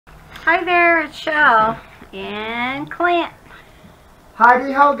Hi there, it's Shell and Clint.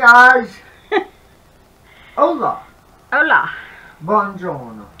 Heidi ho, guys. Hola. Hola.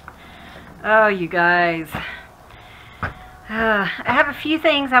 Buongiorno. Oh, you guys. I have a few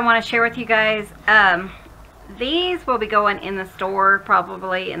things I want to share with you guys. These will be going in the store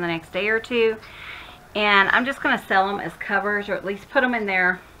probably in the next day or two. And I'm just going to sell them as covers, or at least put them in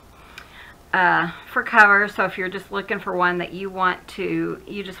there for covers. So if you're just looking for one that you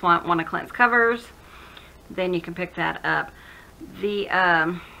just want one of Clint's covers, then you can pick that up.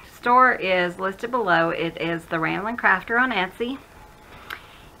 The store is listed below. It is the Ramblin' Crafter on Etsy.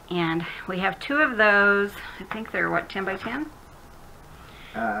 And we have two of those. I think they're, what, 10 by 10?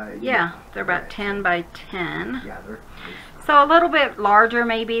 Yeah, they're about 10 by 10. Yeah, they're so a little bit larger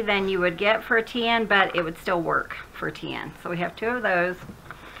maybe than you would get for a TN, but it would still work for a TN. So we have two of those.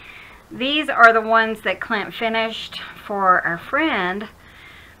 These are the ones that Clint finished for our friend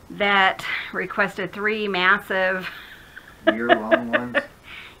that requested 3 massive year-long ones.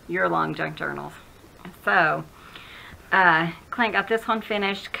 Year-long junk journals. So Clint got this one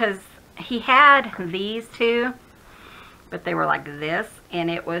finished because he had these two, but they were like this,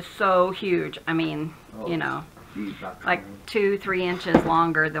 and it was so huge. I mean, you know, like 2-3 inches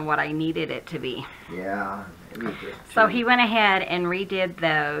longer than what I needed it to be. Yeah. So he went ahead and redid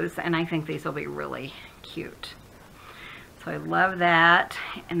those, and I think these will be really cute. So I love that.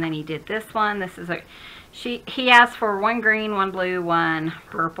 And then he did this one. This is he asked for 1 green, 1 blue, 1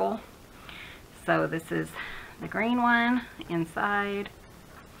 purple. So this is the green one inside,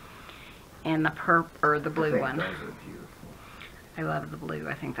 and the blue one. Those are beautiful. I love the blue.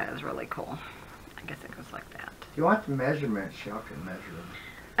 I think that is really cool. I guess it goes like that. If you want the measurements, y'all can measure them.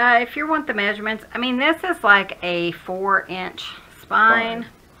 If you want the measurements, I mean, this is like a 4-inch spine.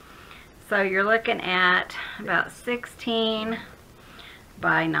 So you're looking at about 16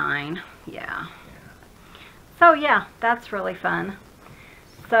 by 9. Yeah. So yeah, that's really fun.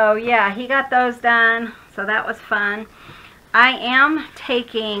 So yeah, he got those done. So that was fun. I am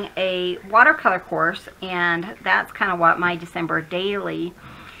taking a watercolor course, and that's kind of what my December daily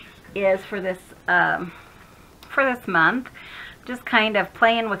is for this month. Just kind of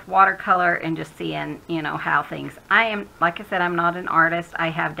playing with watercolor and just seeing, you know, how things. I am, like I said, I'm not an artist. I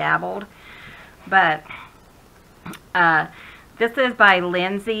have dabbled, but this is by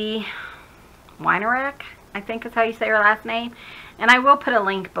Lindsay Weinerek, I think is how you say her last name, and I will put a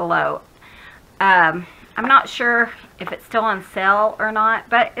link below. I'm not sure if it's still on sale or not,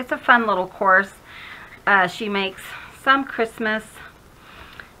 but it's a fun little course. She makes some Christmas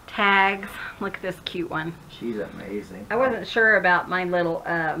tags. Look at this cute one. She's amazing. I wasn't sure about my little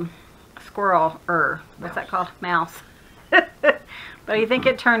squirrel, or what's that called? Mouse. But I think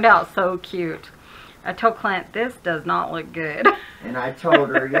it turned out so cute. I told Clint, this does not look good. And I told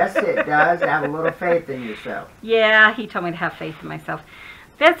her, yes it does. Have a little faith in yourself. Yeah, he told me to have faith in myself.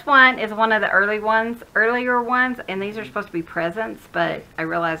 This one is one of the earlier ones, and these are supposed to be presents, but I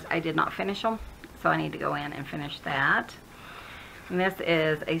realized I did not finish them, so I need to go in and finish that. And this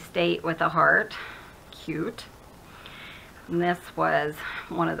is a state with a heart. Cute. And this was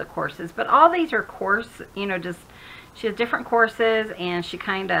one of the courses, but all these are you know, just she has different courses, and she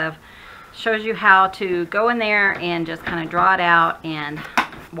kind of shows you how to go in there and just kind of draw it out and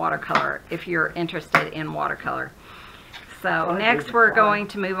watercolor if you're interested in watercolor. So next we're going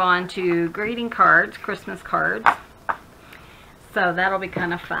to move on to greeting cards, Christmas cards. So that'll be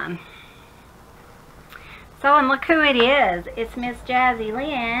kind of fun. So, and look who it is. It's Miss Jazzy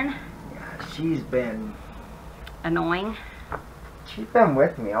Lynn. Yeah, she's been annoying. She's been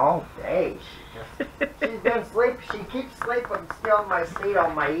with me all day. She's been sleeping. She keeps sleeping still on my seat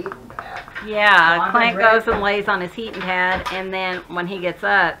on my heating pad. Yeah, so Clint goes and lays on his heating pad, and then when he gets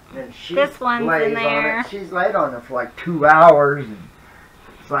up, this one's in there. She's laid on it for like 2 hours. And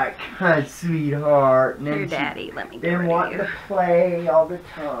it's like, hi, sweetheart. And Here, Daddy, let me get been wanting to play all the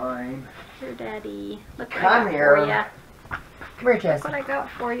time. Here, Daddy. Look what Come I got here. for you. Come here, Jazzy. Look what I got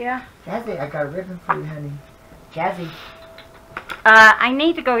for you. Jazzy, I got a ribbon for you, honey. Jazzy. I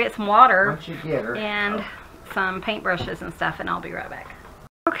need to go get some water. Why don't you get her? And some paintbrushes and stuff, and I'll be right back.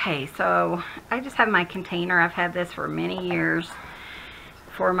 Okay, so I just have my container. I've had this for many years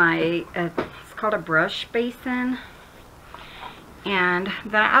for my, it's called a brush basin. And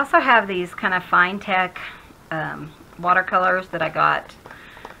then I also have these kind of fine tech watercolors that I got,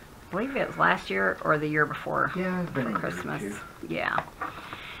 I believe it was last year or the year before. Yeah, it's been for Christmas. Yeah.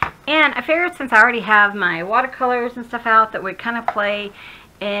 And I figured since I already have my watercolors and stuff out that we'd kind of play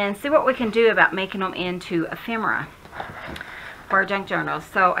and see what we can do about making them into ephemera for our junk journals.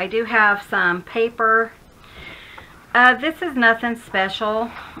 So I do have some paper This is nothing special.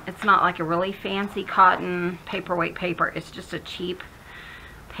 It's not like a really fancy cotton paperweight paper. It's just a cheap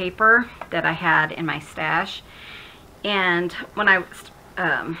paper that I had in my stash. And when I,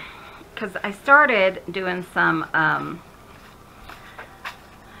 because I started doing some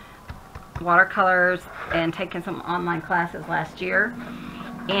watercolors and taking some online classes last year.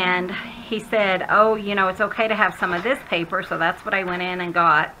 And he said, oh, you know, it's okay to have some of this paper. So that's what I went in and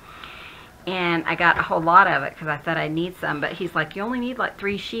got. And I got a whole lot of it because I thought I'd need some. But he's like, you only need like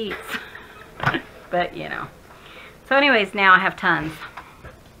 3 sheets. But, you know. So anyways, now I have tons.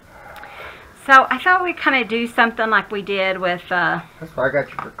 So I thought we'd kind of do something like we did with... That's what I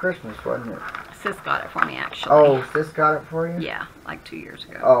got you for Christmas, wasn't it? Sis got it for me, actually. Oh, Sis got it for you? Yeah, like 2 years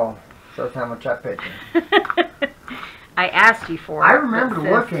ago. Oh, shows how much I paid you. I asked you for it. I remember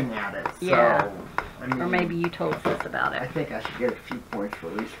looking at it, so... Yeah. I mean, Or maybe you told Sis about I it. think I should get a few points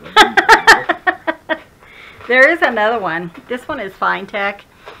for at least for There is another one. This one is Fine Tech.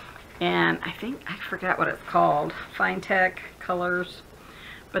 And I think, I forgot what it's called. Fine Tech Colors.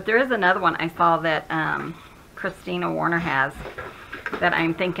 But there is another one I saw that Christina Warner has that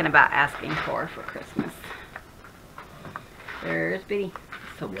I'm thinking about asking for Christmas. There's Biddy.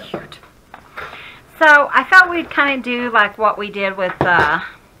 So cute. So I thought we'd kind of do like what we did with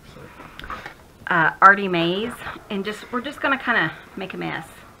Artie Mays, and we're just gonna kind of make a mess,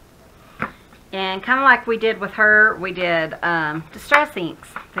 and kind of like we did with her, we did distress inks,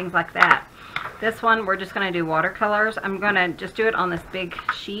 things like that. This one we're just gonna do watercolors. I'm gonna just do it on this big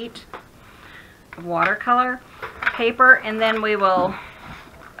sheet of watercolor paper, and then we will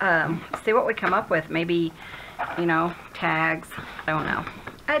see what we come up with. Maybe, you know, tags.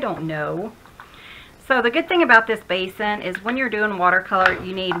 I don't know. So the good thing about this basin is when you're doing watercolor,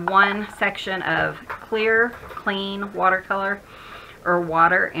 you need one section of clear, clean watercolor or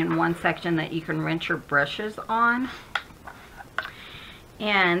water, and one section that you can rinse your brushes on.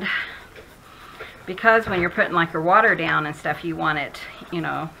 And because when you're putting like your water down and stuff, you want it, you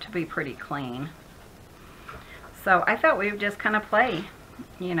know, to be pretty clean. So I thought we would just kind of play,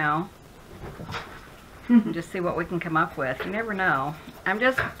 you know, and just see what we can come up with. You never know. I'm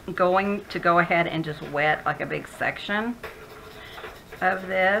just going to go ahead and just wet like a big section of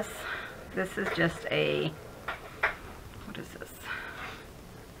this. This is just a, what is this?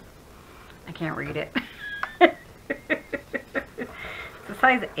 I can't read it. It's a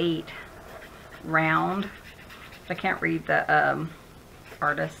size 8 round. I can't read the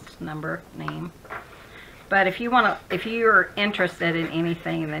artist name. But if you want to, if you're interested in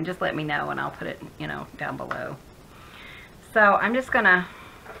anything, then just let me know and I'll put it, you know, down below. So I'm just gonna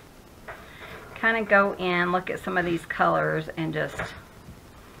kind of go in, look at some of these colors and just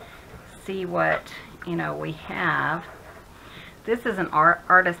see what, you know, we have. This is an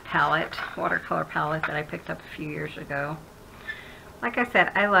artist palette, watercolor palette that I picked up a few years ago. Like I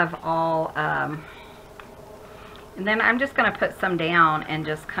said, I love all, and then I'm just gonna put some down and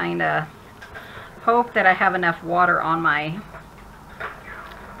just kind of hope that I have enough water on my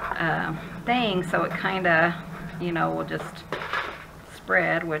thing so it kind of, you know, will just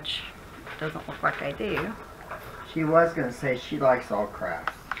spread, which doesn't look like I do. She was going to say she likes all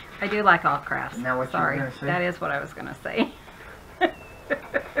crafts. I do like all crafts. Now what Sorry, you were gonna say? that is what I was going to say.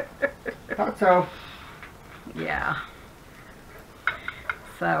 Thought so. Yeah.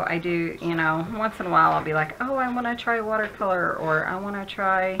 So I do, you know, once in a while I'll be like, oh, I want to try watercolor, or I want to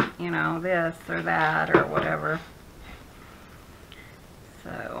try, you know, this or that or whatever.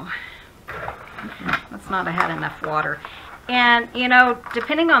 So that's not, I had enough water. And, you know,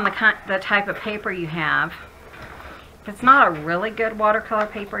 depending on the type of paper you have, if it's not a really good watercolor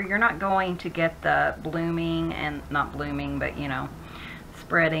paper, you're not going to get the blooming, and not blooming, but, you know,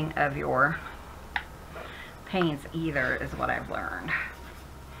 spreading of your paints either, is what I've learned.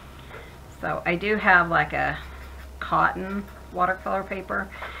 So I do have like a cotton watercolor paper,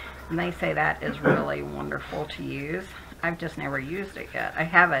 and they say that is really wonderful to use. I've just never used it yet. I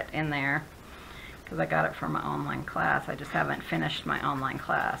have it in there because I got it from my online class. I just haven't finished my online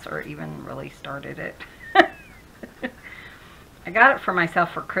class or even really started it. I got it for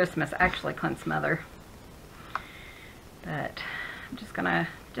myself for Christmas, actually, Clint's mother. But I'm just gonna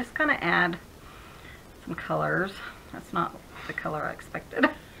add some colors. That's not the color I expected.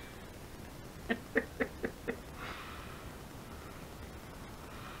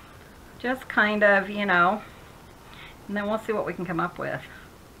 Just kind of, you know, and then we'll see what we can come up with.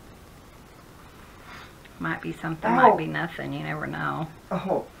 Might be something, might be nothing, you never know.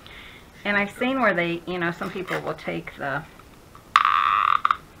 Oh. And I've seen where they, you know, some people will take the,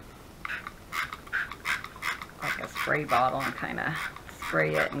 like a spray bottle and kind of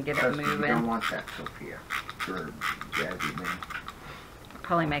spray it and get it moving. You don't want that, Sophia. for Jazzy Man.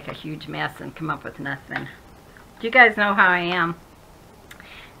 Probably make a huge mess and come up with nothing. You guys know how I am.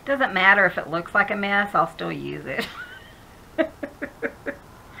 It doesn't matter if it looks like a mess, I'll still use it.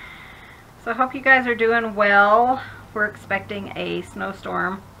 So I hope you guys are doing well. We're expecting a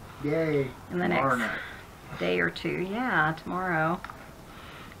snowstorm. Yay. In the next day or two. Yeah, tomorrow.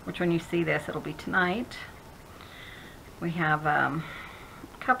 Which when you see this, it'll be tonight. We have a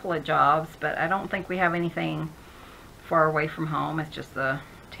couple of jobs, but I don't think we have anything far away from home. It's just the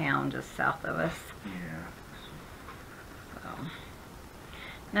town just south of us. Yeah. So.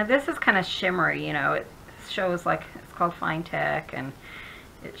 Now this is kind of shimmery, you know. It shows like, it's called Fine Tech, and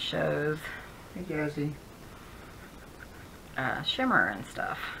it shows Hey, Jazzy. Shimmer and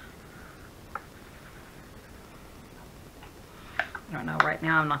stuff. I don't know, right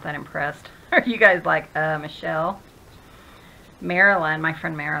now I'm not that impressed. Are you guys like, Michelle? Marilyn, my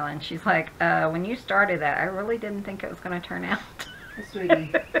friend Marilyn, she's like, when you started that, I really didn't think it was going to turn out. Hey,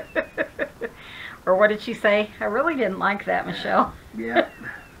 sweetie. Or what did she say? I really didn't like that, Michelle. Yeah.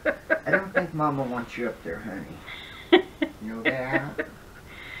 I don't think Mama wants you up there, honey. You know that?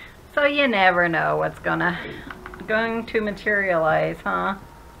 So you never know what's going to materialize, huh?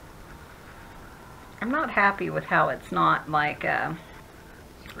 I'm not happy with how it's not like,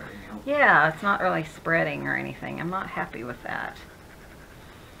 yeah, it's not really spreading or anything. I'm not happy with that.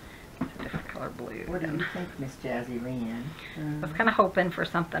 It's a different color blue. What do you think, Miss Jazzy Lynn? I was kind of hoping for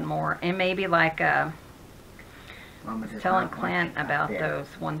something more. And maybe like, telling Clint about those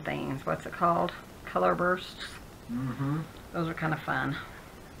one things. What's it called? Color bursts. Mm-hmm. Those are kind of fun.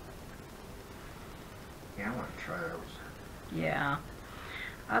 Yeah, I want to try those. Yeah.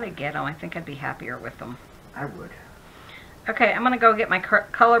 I ought to get them. I think I'd be happier with them. I would. Okay, I'm going to go get my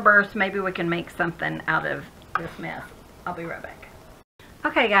color burst. Maybe we can make something out of this mess. I'll be right back.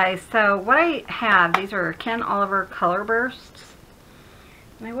 Okay, guys, so what I have, these are Ken Oliver color bursts.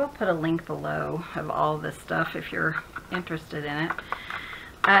 And I will put a link below of all this stuff if you're interested in it.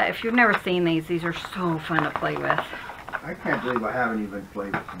 If you've never seen these are so fun to play with. I can't believe I haven't even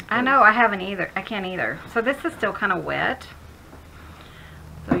played with them. I know, I haven't either. I can't either. So this is still kind of wet.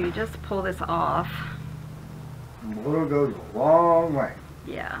 So you just pull this off. A little goes a long way.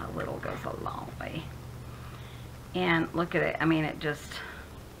 Yeah, a little goes a long way. And look at it. I mean, it just...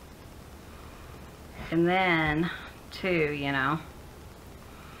 And then, too, you know.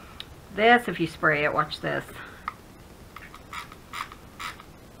 This, if you spray it, watch this.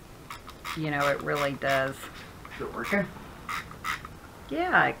 You know, it really does. Is it working?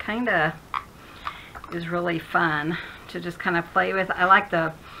 Yeah, it kind of is really fun to just kind of play with. I like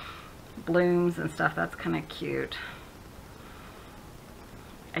the blooms and stuff. That's kind of cute.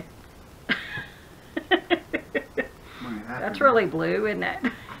 That's really blue, isn't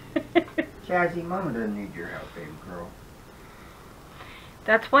it? Jazzy, Mama doesn't need your help, baby girl.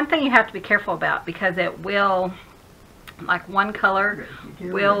 That's one thing you have to be careful about, because it will, like one color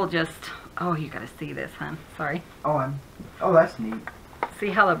will just, oh, you gotta see this, hon. Sorry. Oh, that's neat. See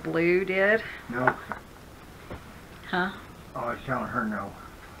how the blue did? No. Huh? Oh, I was telling her no.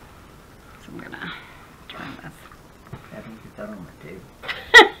 So I'm gonna turn this. I didn't get that on my table.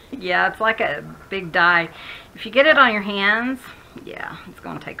 Yeah, it's like a big die. If you get it on your hands, yeah, it's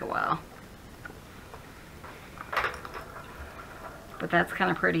gonna take a while. But that's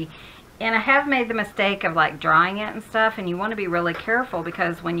kind of pretty. And I have made the mistake of like drying it and stuff, and you want to be really careful,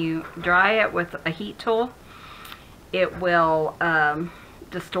 because when you dry it with a heat tool, it will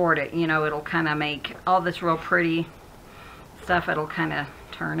distort it. You know, it'll kind of make all this real pretty stuff, it'll kind of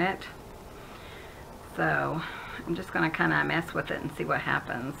turn it. So I'm just going to kind of mess with it and see what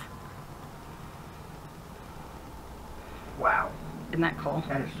happens. Wow. Isn't that cool?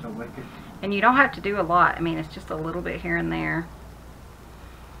 That is so wicked. And you don't have to do a lot. I mean, it's just a little bit here and there.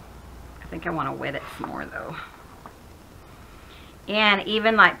 I think I want to wet it some more though. And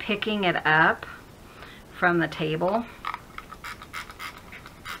even like picking it up from the table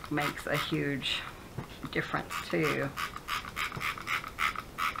makes a huge difference too.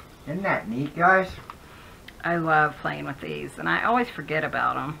 Isn't that neat, guys? I love playing with these, and I always forget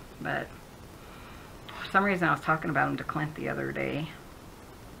about them, but for some reason I was talking about them to Clint the other day.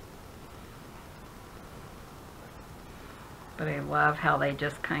 But I love how they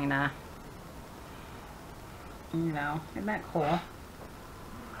just kind of, you know, isn't that cool?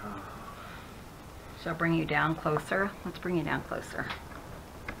 Shall I bring you down closer? Let's bring you down closer.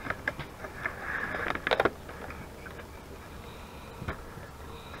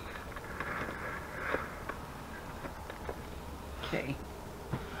 Okay,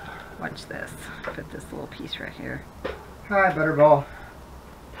 watch this. Put this little piece right here. Hi, Butterball.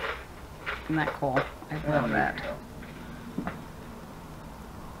 Isn't that cool? I love that.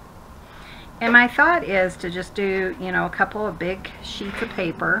 And my thought is to just do, you know, a couple of big sheets of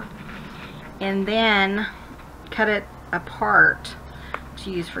paper and then cut it apart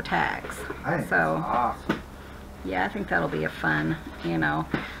to use for tags. I think that's awesome. Yeah, I think that'll be a fun, you know,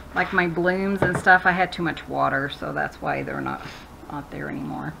 like my blooms and stuff, I had too much water, so that's why they're not there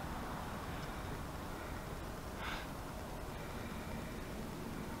anymore.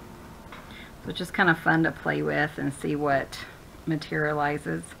 So it's just kind of fun to play with and see what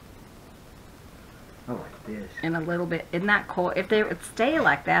materializes. I like this. And a little bit, isn't that cool? If they would stay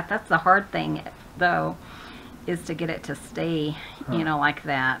like that, that's the hard thing though, is to get it to stay, you know, like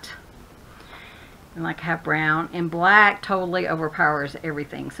that. And like have brown and black totally overpowers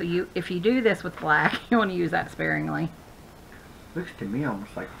everything. So if you do this with black, you want to use that sparingly. Looks to me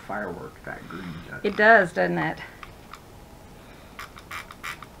almost like a firework, that green does. It does, doesn't it?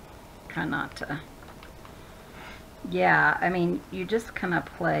 Try not to. Yeah, I mean, you just kind of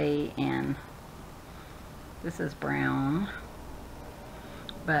play in. This is brown,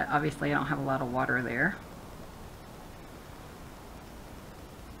 but obviously I don't have a lot of water there.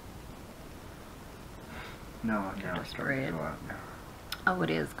 No, it's Destroyed. red. Oh, it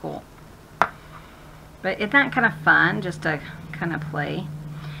is cool. But isn't that kind of fun just to kind of play?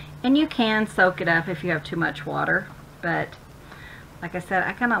 And you can soak it up if you have too much water, but like I said,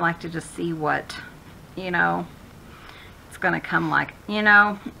 I kind of like to just see what, you know, it's going to come like. You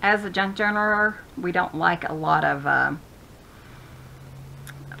know, as a junk journaler, we don't like a lot of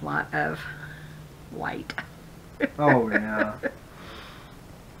white. Oh, yeah.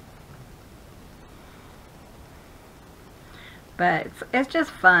 But it's just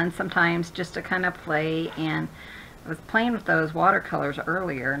fun sometimes just to kind of play, and I was playing with those watercolors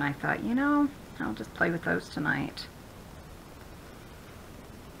earlier and I thought, you know, I'll just play with those tonight.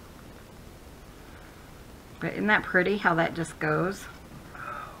 But isn't that pretty how that just goes?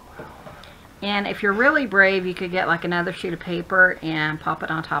 And if you're really brave, you could get like another sheet of paper and pop it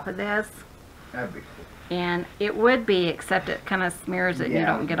on top of this. That'd be cool. And it would be, except it kind of smears it and you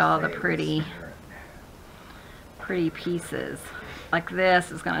don't get all the pretty pieces. Like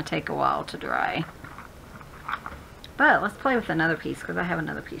this is going to take a while to dry. But let's play with another piece because I have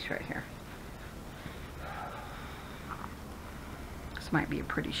another piece right here. This might be a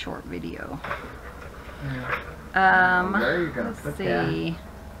pretty short video. Let's see.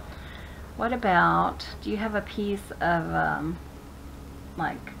 What about, do you have a piece of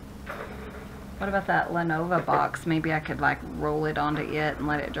like, what about that Lenovo box? Maybe I could like roll it onto it and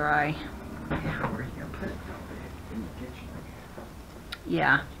let it dry.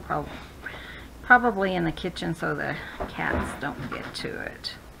 Yeah, probably in the kitchen so the cats don't get to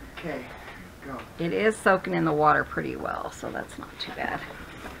it. Okay, go. It is soaking in the water pretty well, so that's not too bad.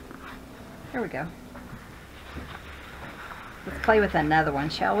 There we go. Let's play with another one,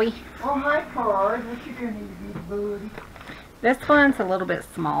 shall we? Oh, hi, Card. What you doing, buddy? This one's a little bit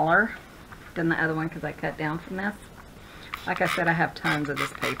smaller than the other one because I cut down from this. Like I said, I have tons of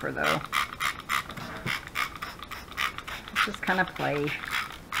this paper, though. Just kind of play.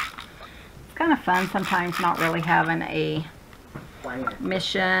 It's kind of fun sometimes not really having a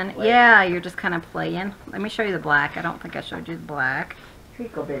mission. Yeah, you're just kind of playing. Let me show you the black. I don't think I showed you the black.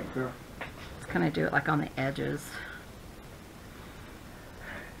 Trickle bit, girl. Just kind of do it like on the edges.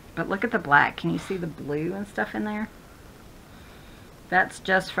 But look at the black. Can you see the blue and stuff in there? That's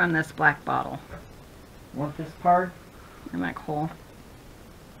just from this black bottle. Want this part? Isn't that cool?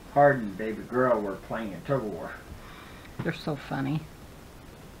 Hard and baby girl were playing a tug of war. They're so funny.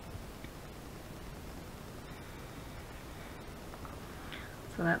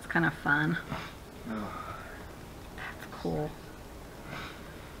 So that's kind of fun. Oh. That's cool.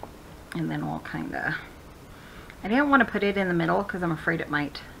 And then we'll kind of... I didn't want to put it in the middle because I'm afraid it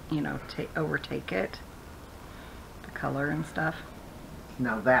might, you know, overtake it. The color and stuff.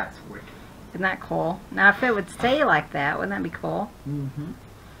 Now that's wicked. Isn't that cool? Now if it would stay like that, wouldn't that be cool? Mm-hmm.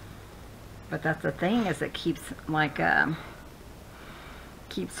 But that's the thing, is it keeps like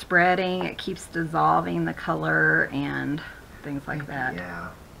keeps spreading, it keeps dissolving the color and things like that. Yeah.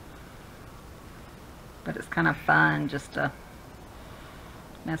 But it's kind of fun just to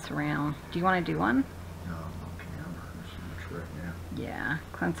mess around. Do you want to do one? No, I'm okay. I'm hurting so much right now. Yeah,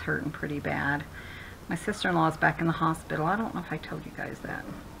 Clint's hurting pretty bad. My sister-in-law is back in the hospital. I don't know if I told you guys that.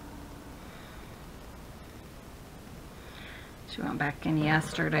 She went back in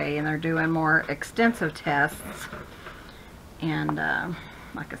yesterday, and they're doing more extensive tests, and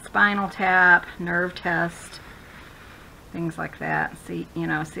like a spinal tap, nerve test, things like that. See, you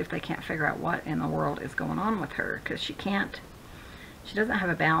know, see if they can't figure out what in the world is going on with her, because she can't She doesn't have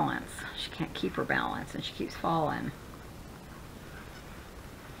a balance. She can't keep her balance, and she keeps falling.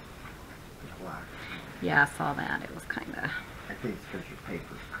 Black. Yeah, I saw that. It was kind of... I think it's because your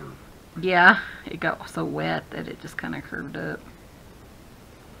paper's curved. Yeah, it got so wet that it just kind of curved up.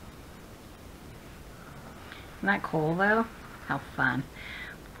 Isn't that cool, though? How fun.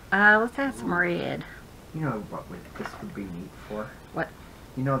 Let's add some red. You know what this would be neat for? What?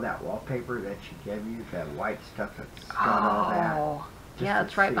 You know that wallpaper that she gave you? That white stuff that's got all that? Oh, Just yeah, to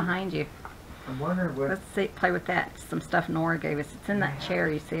it's right see. behind you. I wonder what... Let's see, play with that. Some stuff Nora gave us. It's in that chair,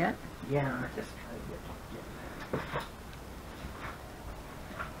 you see it? Yeah, I just try to get that.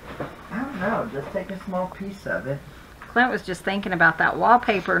 I don't know. Just take a small piece of it. Clint was just thinking about that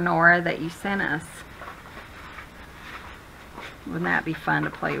wallpaper, Nora, that you sent us. Wouldn't that be fun to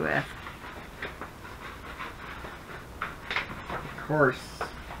play with? Of course.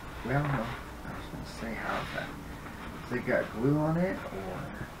 Well, no. I was going to say, how's that? Has it got glue on it,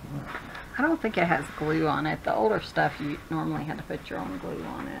 or... I don't think it has glue on it. The older stuff, you normally had to put your own glue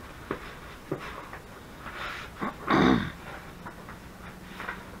on it.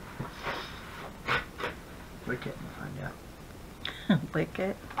 Lick it and find out. Lick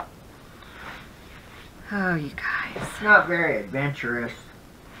it. Oh, you guys. It's not very adventurous.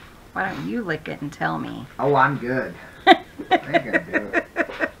 Why don't you lick it and tell me? Oh, I'm good. I can do it.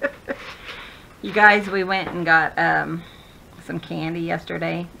 You guys, we went and got some candy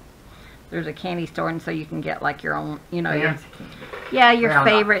yesterday. There's a candy store, and so you can get like your own, you know, your, Fancy candy. yeah, your Well,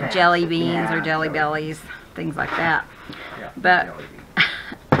 not favorite fancy. jelly beans Yeah, or jelly jelly bellies, things like that. Yeah, But jelly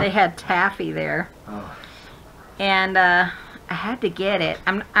bean. they had taffy there, Oh, and I had to get it.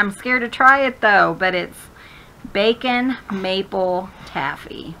 I'm scared to try it though, but it's bacon maple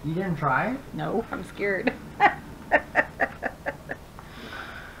taffy. you didn't try it? No, I'm scared.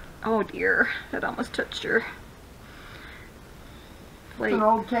 Oh dear, that almost touched your plate. It's an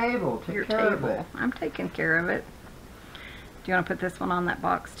old table. Take Your care of it. table. I'm taking care of it. Do you want to put this one on that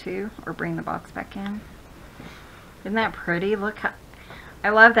box too, or bring the box back in? Isn't that pretty? Look how, I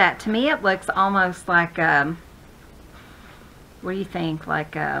love that. To me it looks almost like what do you think?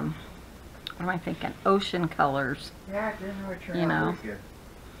 Like what am I thinking? Ocean colors. Yeah, it didn't really turn You out know. very good.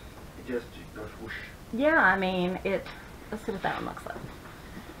 It just goes whoosh. Yeah, I mean it. Let's see what that one looks like.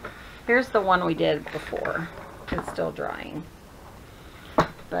 Here's the one we did before. It's still drying.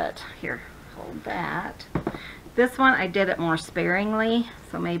 But here, hold that. This one I did it more sparingly,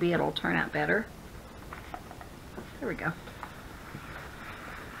 so maybe it'll turn out better. There we go.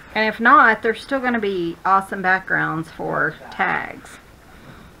 And if not, there's still going to be awesome backgrounds for tags.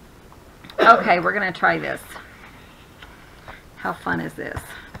 Okay, we're going to try this. How fun is this?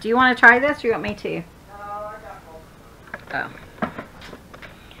 Do you want to try this or you want me to? Oh.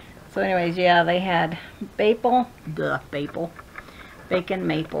 So anyways, yeah, they had bacon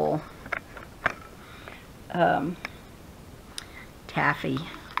maple, taffy.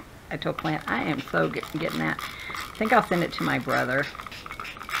 I told Clint, I am so getting that. I think I'll send it to my brother.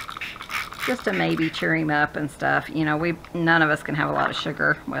 Just to maybe cheer him up and stuff. You know, none of us can have a lot of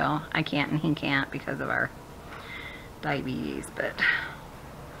sugar. Well, I can't and he can't because of our diabetes, but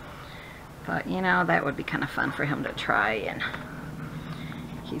thought, you know, that would be kind of fun for him to try, and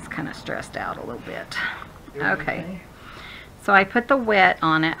he's kind of stressed out a little bit. Okay. So I put the wet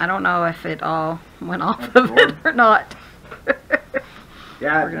on it. I don't know if it all went off of it or not.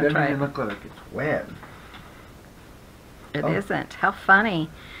 Yeah, We're it gonna doesn't try even it. look like it's wet. It Oh. isn't. How funny.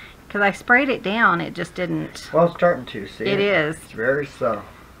 Because I sprayed it down, it just didn't. Well, it's starting to, see? It is. It's very subtle.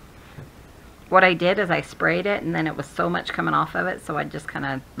 What I did is I sprayed it, and then it was so much coming off of it, so I just kind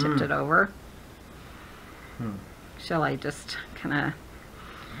of tipped it over. Shall I just kind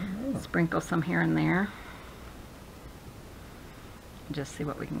of sprinkle some here and there? Just see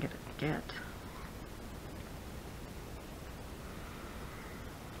what we can get.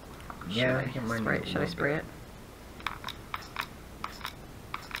 Yeah, I Should can I run spray it it? a Should I little spray bit. it?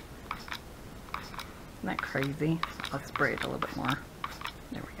 Isn't that crazy? Let's spray it a little bit more.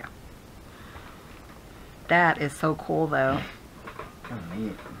 There we go. That is so cool, though. Oh,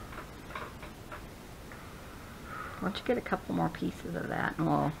 neat. Why don't you get a couple more pieces of that, and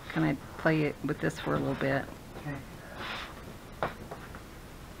we'll kind of play it with this for a little bit. Okay.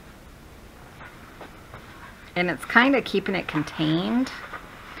 And it's kind of keeping it contained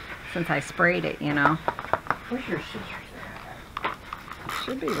since I sprayed it, you know. Where's your scissors at?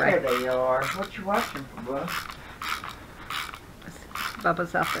 Should be There right. they are. What you watching for, bud?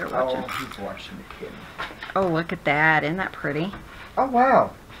 Bubba's out there watching. Oh, he's watching the kid. Oh, look at that. Isn't that pretty? Oh,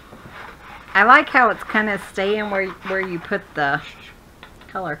 wow. I like how it's kind of staying where you put the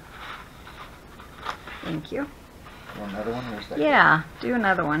color. Thank you. Want another one? Or is that Yeah, do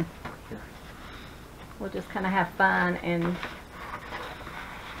another one. Here. We'll just kind of have fun and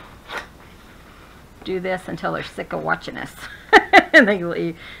do this until they're sick of watching us. And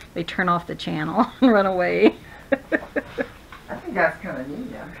they turn off the channel and run away. I think that's kind of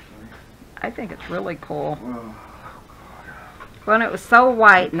neat, actually. I think it's really cool. Oh, Well, it was so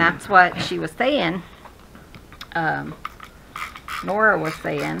white, and that's what she was saying. Nora was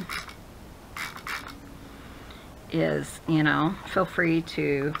saying is, you know, feel free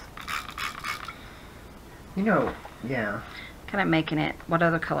to, you know, yeah. kind of making it, what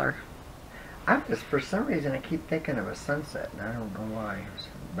other color? I'm just, for some reason, I keep thinking of a sunset, and I don't know why.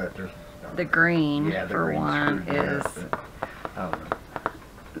 But there's The green, yeah, the for green's one, screwed me is, up, but I don't know.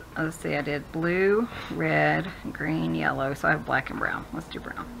 let's see, I did blue, red, green, yellow, so I have black and brown. Let's do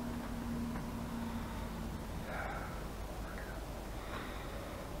brown.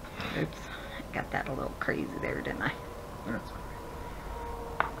 Oops, got that a little crazy there, didn't I? That's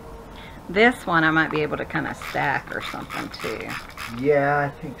This one I might be able to kind of stack or something too. yeah, I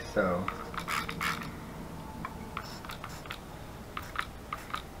think so.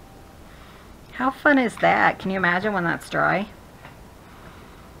 How fun is that? Can you imagine when that's dry?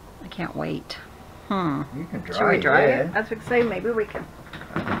 I can't wait. You can dry Should we dry it. it? I was going to say, maybe we can.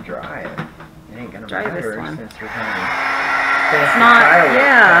 I can dry it. It ain't gonna Dry this matter one. since we're having It's fancy not, fireworks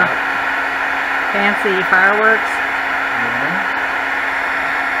yeah. out. Fancy fireworks.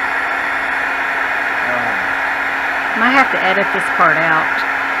 Might have to edit this part out.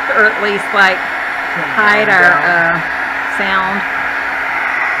 Or at least, like, hide our sound.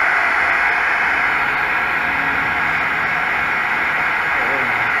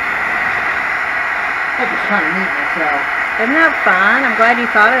 I just trying to meet myself. Isn't that fun? I'm glad you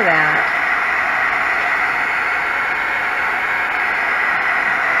thought of that.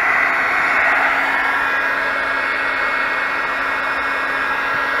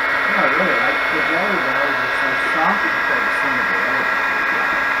 I really like the jelly bells are so soft compared to some of the other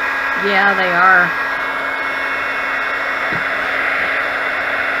ones. Yeah, they are.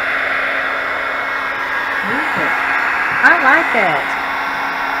 I like it.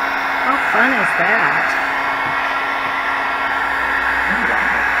 How fun is that?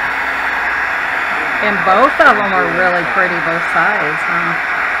 And both of them are really pretty, both sides, huh?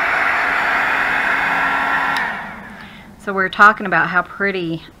 So we're talking about how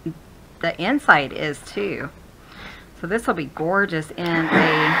pretty the inside is too. So this will be gorgeous in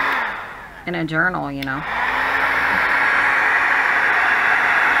a journal, you know.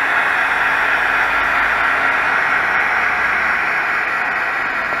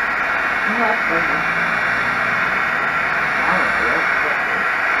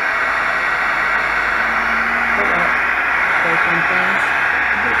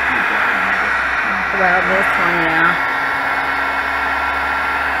 Well, this one, yeah.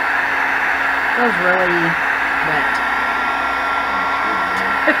 Feels really wet.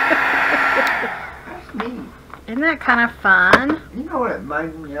 That's neat. Isn't that kind of fun? You know what it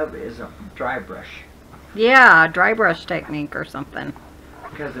reminds me of is a dry brush. Yeah, dry brush technique or something.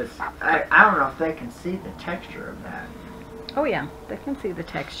 Because it's, I don't know if they can see the texture of that. Oh yeah, they can see the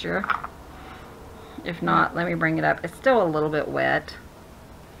texture. If not, let me bring it up. It's still a little bit wet.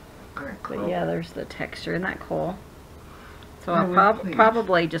 But yeah, there's the texture. Isn't that cool? So I'll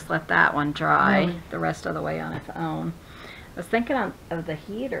probably just let that one dry the rest of the way on its own. I was thinking of the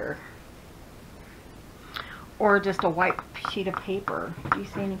heater. Or just a white sheet of paper. Do you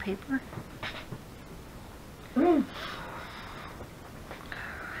see any paper? I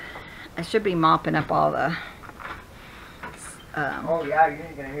should be mopping up all the... oh yeah, you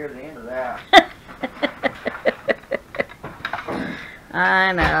ain't gonna hear the end of that.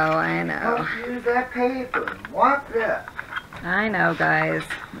 I know. Don't use that paper. Wipe it up. I know, guys.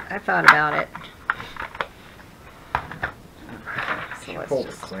 I thought about it. So let's Pull the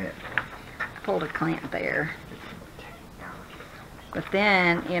just clamp. pull the clamp there. But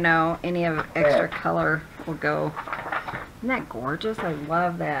then, you know, any of extra color will go. Isn't that gorgeous? I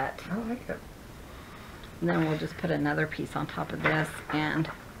love that. I like it. And then we'll just put another piece on top of this, and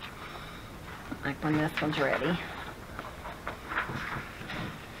like when this one's ready.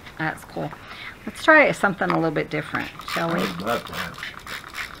 That's cool. Let's try something a little bit different, shall we? I love that.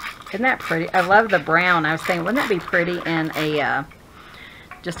 Isn't that pretty? I love the brown. I was saying, wouldn't that be pretty in a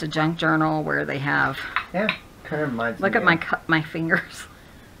just a junk journal where they have? Yeah, kind of reminds me. Look at my fingers.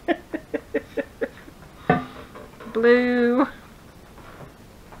 Blue.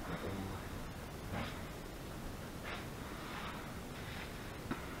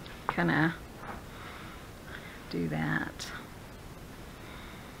 Kind of do that.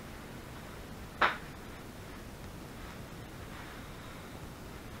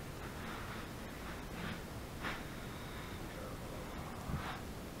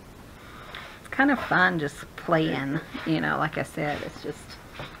 kind of fun just playing, you know, like I said, it's just,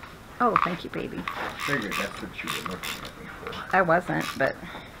 oh, thank you, baby. I figured that's what you were looking at me for. I wasn't, but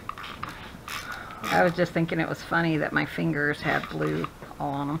I was just thinking it was funny that my fingers had blue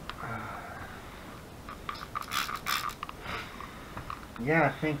all on them. Yeah,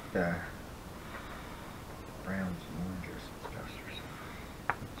 I think the browns and oranges and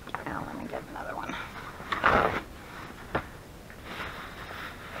stuff. Now let me get another one.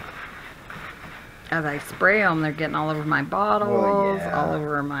 As I spray them, they're getting all over my bottles, Well, yeah. all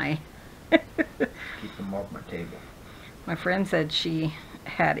over my... Keep them off my table. My friend said she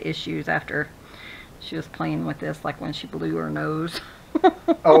had issues after she was playing with this, like when she blew her nose.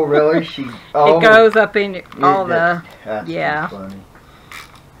 Oh, really? Oh, it goes up in all the... That's yeah. funny.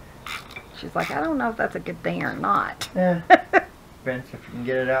 She's like, I don't know if that's a good thing or not. Yeah. Depends if you can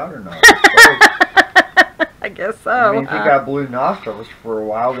get it out or not. I guess so. I mean, if you got blue nostrils for a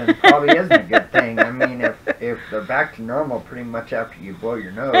while, then it probably isn't a good thing. I mean, if they're back to normal pretty much after you blow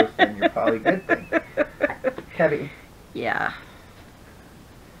your nose, then you're probably a good thing. Heavy. Yeah.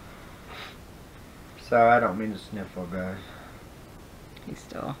 So I don't mean to sniffle, guys. He's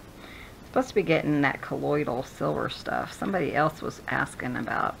still supposed to be getting that colloidal silver stuff. Somebody else was asking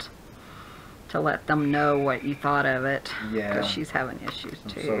about to let them know what you thought of it. Yeah. Because she's having issues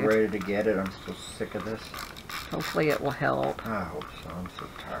I'm too. so ready to get it. I'm so sick of this. Hopefully it will help. I hope so. I'm so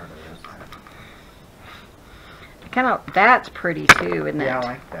tired of this. Kind of, that's pretty too, isn't it? Yeah, I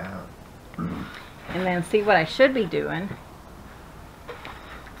like that. And then see what I should be doing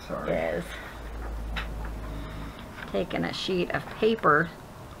Sorry. is taking a sheet of paper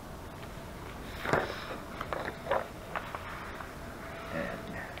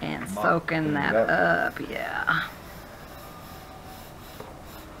and soaking that up. Yeah.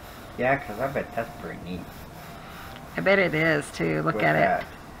 Yeah, because I bet that's pretty neat. I bet it is too. Look With at that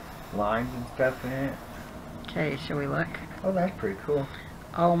it. lines and stuff in it. Okay, shall we look? Oh, that's pretty cool.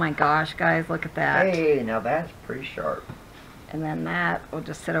 Oh my gosh, guys, look at that. Hey, now that's pretty sharp. And then that will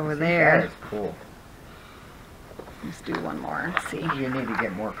just sit over See, there. That is cool. Let's do one more and see. You need to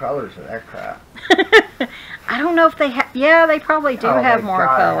get more colors of that crap. I don't know if they have. Yeah, they probably do have more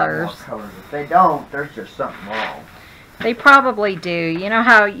colors. Have more colors. If they don't, there's just something wrong. They probably do. You know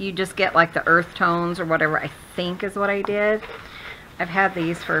how you just get like the earth tones or whatever, I think is what I did. I've had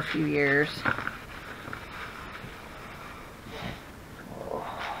these for a few years.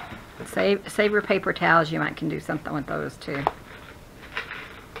 Save your paper towels. You might can do something with those too.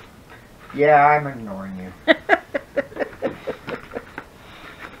 Yeah, I'm ignoring you.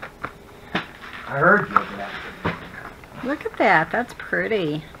 I heard you. Look at that. That's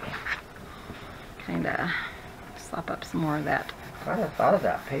pretty. Kind of slop up some more of that. I hadn't thought of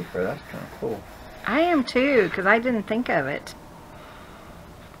that paper. That's kind of cool. I am too, because I didn't think of it.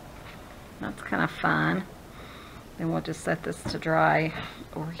 That's kind of fun. Then we'll just set this to dry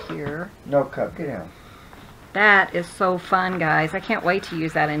over here. No, Cub, get down. That is so fun, guys. I can't wait to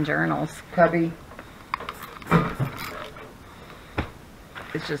use that in journals. Cubby.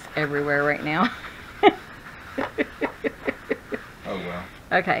 It's just everywhere right now. Oh, well.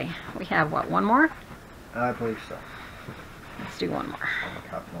 Okay, we have what, one more? I believe so. Let's do one more. I'll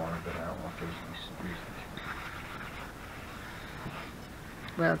cut more, but I don't want these reasons.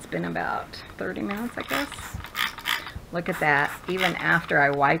 Well, it's been about 30 minutes, I guess. Look at that. Even after I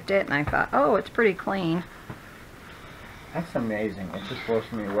wiped it and I thought, oh, it's pretty clean. That's amazing. It just blows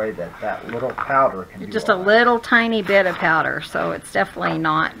me away that that little powder can do Just all a that. little tiny bit of powder, so it's definitely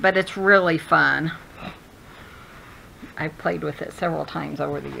not, but it's really fun. I've played with it several times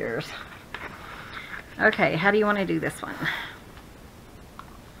over the years. Okay, how do you want to do this one?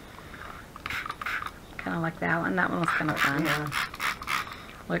 Kind of like that one. That one was kind of fun. Yeah.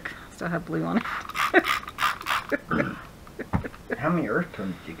 Look, still have blue on it. How many earth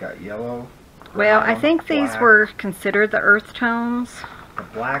tones you got? Yellow? Well, I brown, think these black? were considered the earth tones. The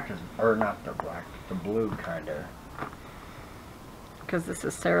black is, or not the black, the blue kind of. Because this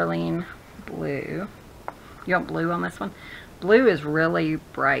is cerulean blue. You want blue on this one? Blue is really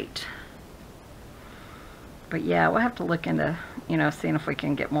bright. But yeah, we'll have to look into, you know, seeing if we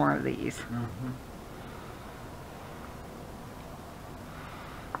can get more of these. Mm-hmm.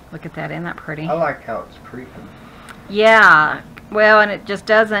 Look at that, isn't that pretty? I like how it's creeping. Yeah, well, and it just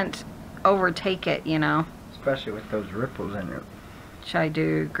doesn't overtake it, you know. Especially with those ripples in it. Should I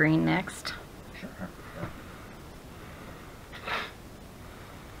do green next? Sure.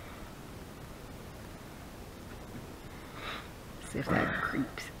 See if that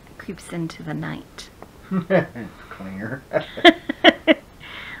creeps into the night. It's cleaner.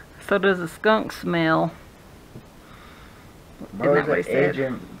 So does a skunk smell. What Isn't was that what he it?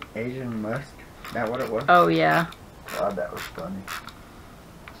 said? Asian musk? Is that what it was? Oh, yeah. God, that was funny.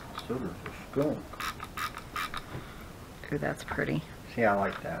 So there's a skunk. Ooh, that's pretty. See, I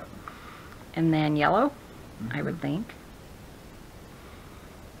like that. And then yellow, I would think.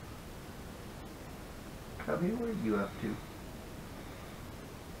 Cubby, what are you up to?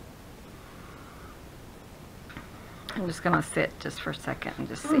 I'm just going to sit just for a second and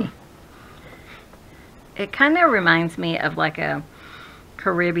just see. It kind of reminds me of like a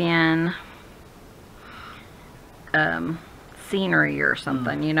Caribbean scenery or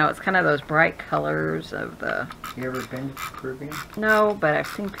something. You know, it's kind of those bright colors of the... You ever been to the Caribbean? No, but I've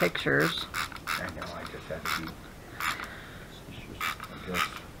seen pictures. I know, I just have to be... I just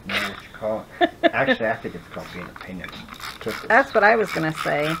know what you call it. Actually, I think it's called being a pain in the tuchus. That's what I was going to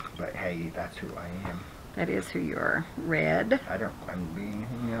say. But hey, that's who I am. That is who you are. Red. I don't claim to be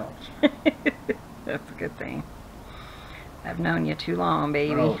anything else. That's a good thing. I've known you too long,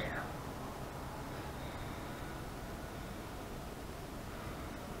 baby. Oh, yeah.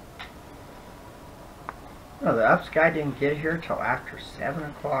 No, the Ups guy didn't get here till after 7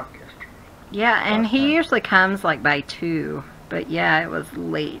 o'clock yesterday. Yeah, and he usually comes like by 2. But yeah, it was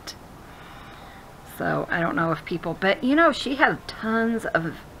late. So I don't know if people... But you know, she has tons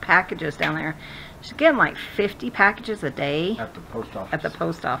of packages down there. She's getting like 50 packages a day. At the post office. At the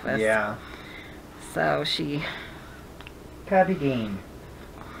post office. Yeah. So she... Patty Dean.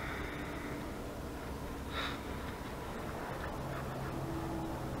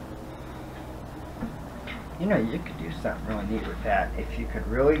 You know, you could do something really neat with that. If you could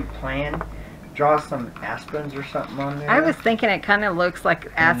really plan, draw some aspens or something on there. I was thinking it kind of looks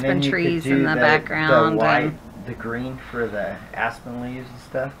like aspen trees in the The background. white, the green for the aspen leaves and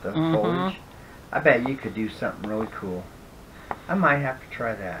stuff, the foliage. I bet you could do something really cool. I might have to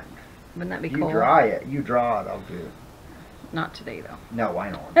try that. Wouldn't that be You cool? draw it. You draw it, I'll do it. Not today, though. No, I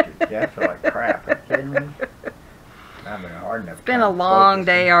don't want to. Yeah, I feel like crap. Are you kidding me? I'm having a hard enough It's been a long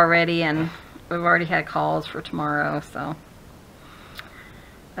day already, and we've already had calls for tomorrow, so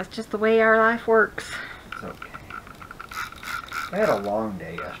that's just the way our life works. It's okay. I had a long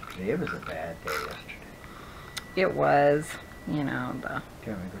day yesterday. It was a bad day yesterday. It was, you know, the...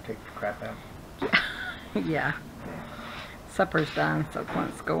 Do you want me to go take the crap out? Yeah. Supper's done, so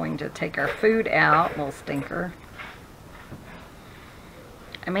Clint's going to take our food out, little stinker.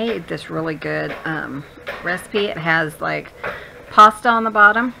 I made this really good recipe. It has like pasta on the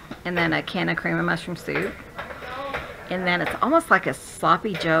bottom and then a can of cream of mushroom soup. And then it's almost like a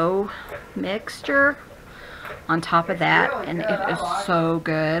sloppy joe mixture on top of that, and it is so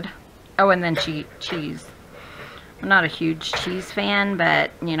good. Oh, and then cheese. I'm not a huge cheese fan,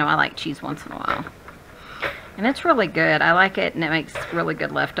 but you know, I like cheese once in a while. And it's really good. I like it, and it makes really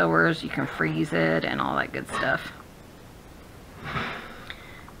good leftovers. You can freeze it and all that good stuff.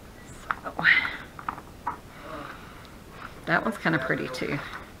 So, that one's kind of pretty too.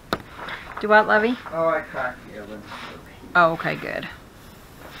 Do what, Lovey? Oh, I cracked the oven. Oh, okay, good.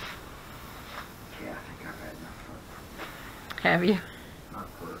 Yeah, I think I've had enough. Have you? Not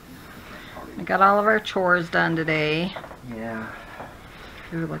for I got all of our chores done today. Yeah.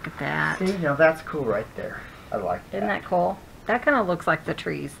 Ooh, look at that. See, now that's cool right there. I like that. Isn't that cool? That kind of looks like the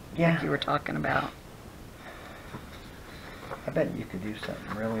trees Yeah. like you were talking about. I bet you could do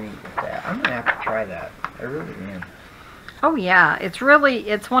something really neat with that. I'm gonna have to try that. I really am. Oh yeah, it's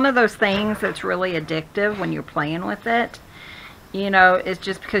one of those things that's really addictive when you're playing with it. You know, it's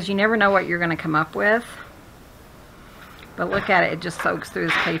just because you never know what you're going to come up with. But look at it, it just soaks through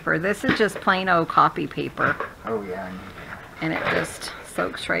this paper. This is just plain old copy paper. Oh yeah, I know that. And it just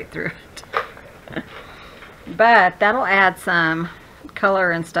soaks right through it. But that'll add some color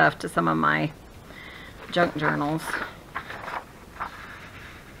and stuff to some of my junk journals.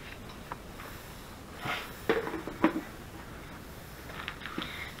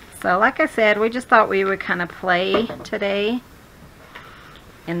 So like I said, we just thought we would kind of play today.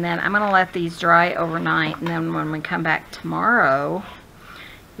 And then I'm going to let these dry overnight. And then when we come back tomorrow,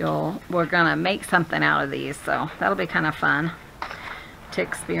 we're going to make something out of these. So that'll be kind of fun to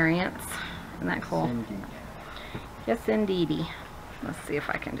experience. Isn't that cool? Indeed. Yes, indeedy. Let's see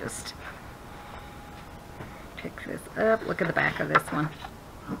if I can just pick this up. Look at the back of this one.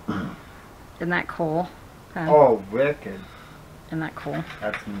 Isn't that cool? Oh, wicked. Isn't that cool?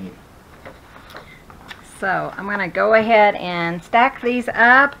 That's neat. So I'm going to go ahead and stack these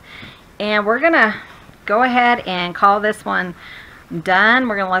up, and we're going to go ahead and call this one done.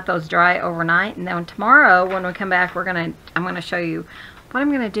 We're going to let those dry overnight, and then tomorrow when we come back, I'm going to show you what I'm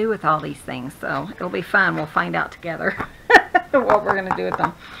going to do with all these things. So it'll be fun. We'll find out together what we're going to do with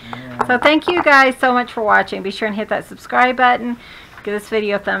them. Yeah. So thank you guys so much for watching. Be sure and hit that subscribe button. Give this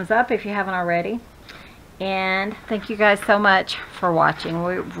video a thumbs up if you haven't already. And thank you guys so much for watching.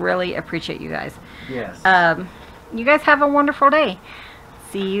 We really appreciate you guys. Yes. You guys have a wonderful day.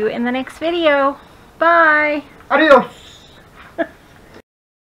 See you in the next video. Bye. Adios.